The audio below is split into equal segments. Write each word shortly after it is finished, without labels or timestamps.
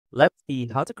Let's see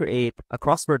how to create a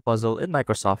crossword puzzle in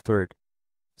Microsoft Word.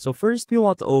 So first, we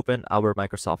want to open our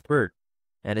Microsoft Word.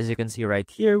 And as you can see right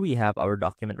here, we have our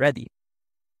document ready.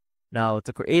 Now,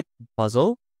 to create the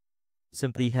puzzle,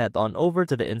 simply head on over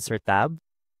to the Insert tab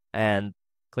and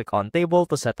click on Table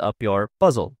to set up your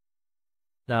puzzle.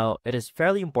 Now, it is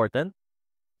fairly important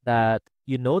that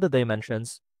you know the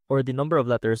dimensions or the number of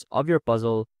letters of your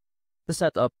puzzle to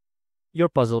set up your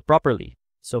puzzle properly.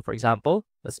 So for example,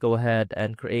 let's go ahead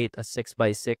and create a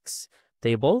 6x6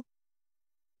 table.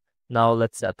 Now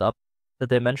let's set up the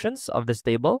dimensions of this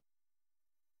table.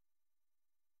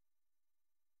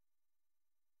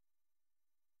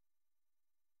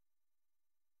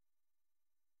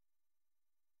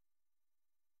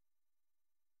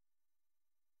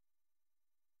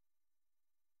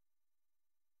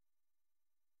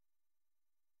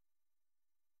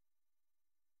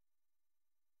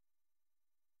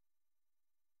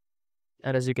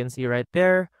 And as you can see right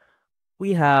there,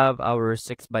 we have our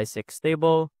 6x6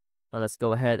 table. Now let's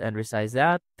go ahead and resize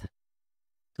that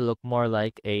to look more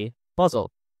like a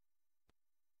puzzle.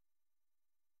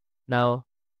 Now,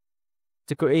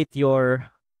 to create your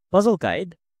puzzle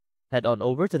guide, head on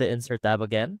over to the Insert tab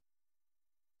again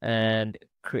and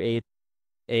create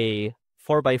a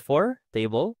 4x4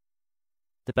 table,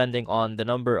 depending on the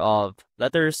number of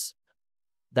letters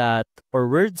that or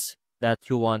words that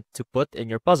you want to put in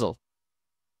your puzzle.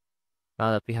 Now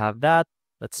that we have that,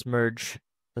 let's merge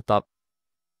the top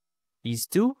these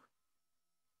two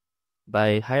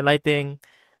by highlighting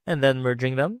and then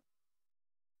merging them.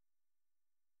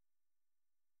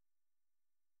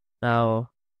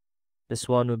 Now, this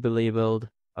one will be labeled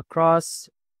across,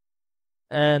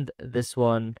 and this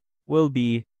one will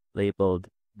be labeled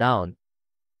down.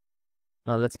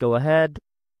 Now let's go ahead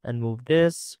and move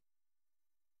this.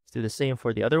 Let's do the same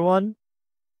for the other one.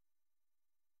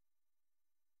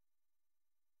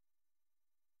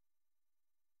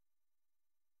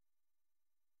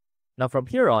 Now from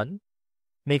here on,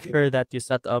 make sure that you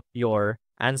set up your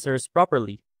answers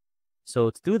properly. So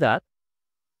to do that,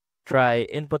 try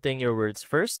inputting your words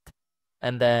first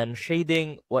and then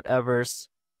shading whatever's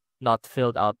not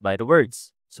filled out by the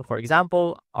words. So for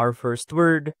example, our first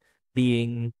word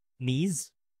being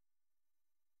knees.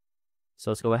 So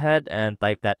let's go ahead and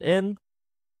type that in.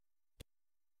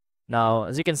 Now,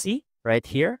 as you can see right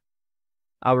here,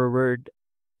 our word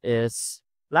is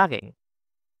lacking.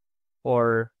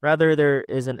 Or rather, there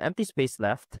is an empty space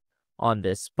left on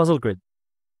this puzzle grid.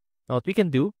 Now, what we can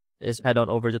do is head on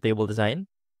over to table design.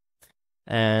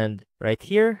 And right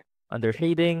here, under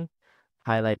shading,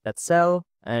 highlight that cell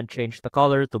and change the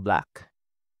color to black.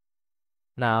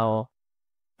 Now,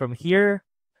 from here,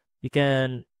 you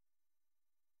can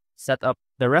set up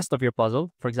the rest of your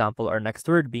puzzle. For example, our next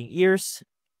word being ears.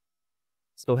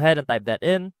 Let's go ahead and type that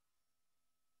in.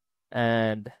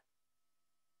 And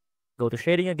go to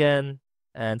shading again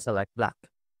and select black.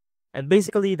 And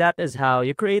basically, that is how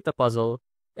you create a puzzle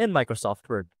in Microsoft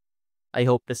Word. I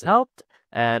hope this helped,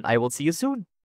 and I will see you soon.